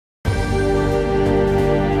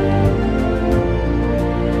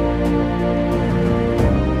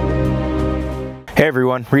Hey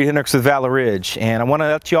everyone, Reid Henrichs with Valor, and I want to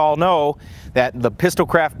let you all know that the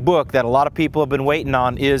Pistolcraft book that a lot of people have been waiting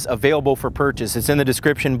on is available for purchase. It's in the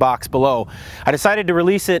description box below. I decided to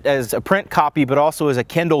release it as a print copy, but also as a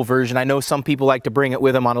Kindle version. I know some people like to bring it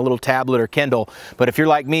with them on a little tablet or Kindle, but if you're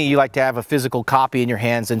like me, you like to have a physical copy in your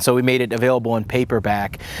hands, and so we made it available in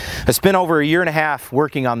paperback. I spent over a year and a half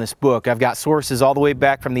working on this book. I've got sources all the way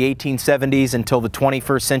back from the 1870s until the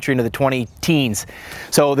 21st century into the 20-teens.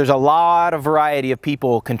 So there's a lot of variety of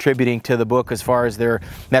people contributing to the book as far as their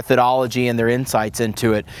methodology and their insights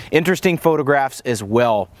into it. Interesting photographs as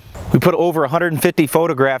well. We put over 150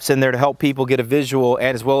 photographs in there to help people get a visual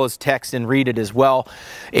and as well as text and read it as well.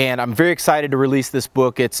 And I'm very excited to release this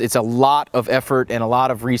book. It's a lot of effort and a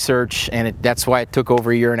lot of research, and that's why it took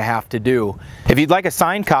over a year and a half to do. If you'd like a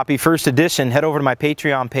signed copy, first edition, head over to my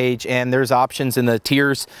Patreon page, and there's options in the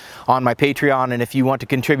tiers on my Patreon, and if you want to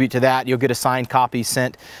contribute to that, you'll get a signed copy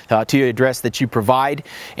sent to your address that you provide.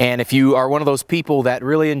 And if you are one of those people that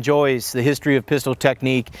really enjoys the history of pistol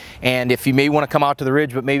technique, and if you may want to come out to the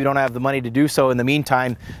Ridge but maybe don't have the money to do so in the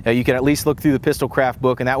meantime, you can at least look through the Pistolcraft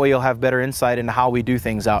book, and that way you'll have better insight into how we do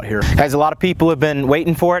things out here. Guys, a lot of people have been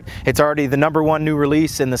waiting for it. It's already the #1 new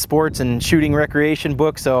release in the sports and shooting recreation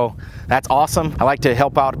book, so that's awesome. I like to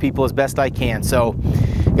help out people as best I can. So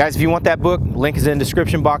guys, if you want that book, link is in the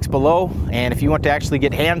description box below. And if you want to actually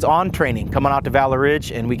get hands-on training, come on out to Valor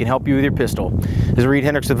Ridge and we can help you with your pistol. This is Reid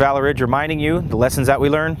Henrichs with Valor Ridge reminding you the lessons that we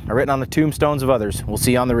learn are written on the tombstones of others. We'll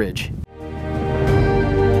see you on the Ridge.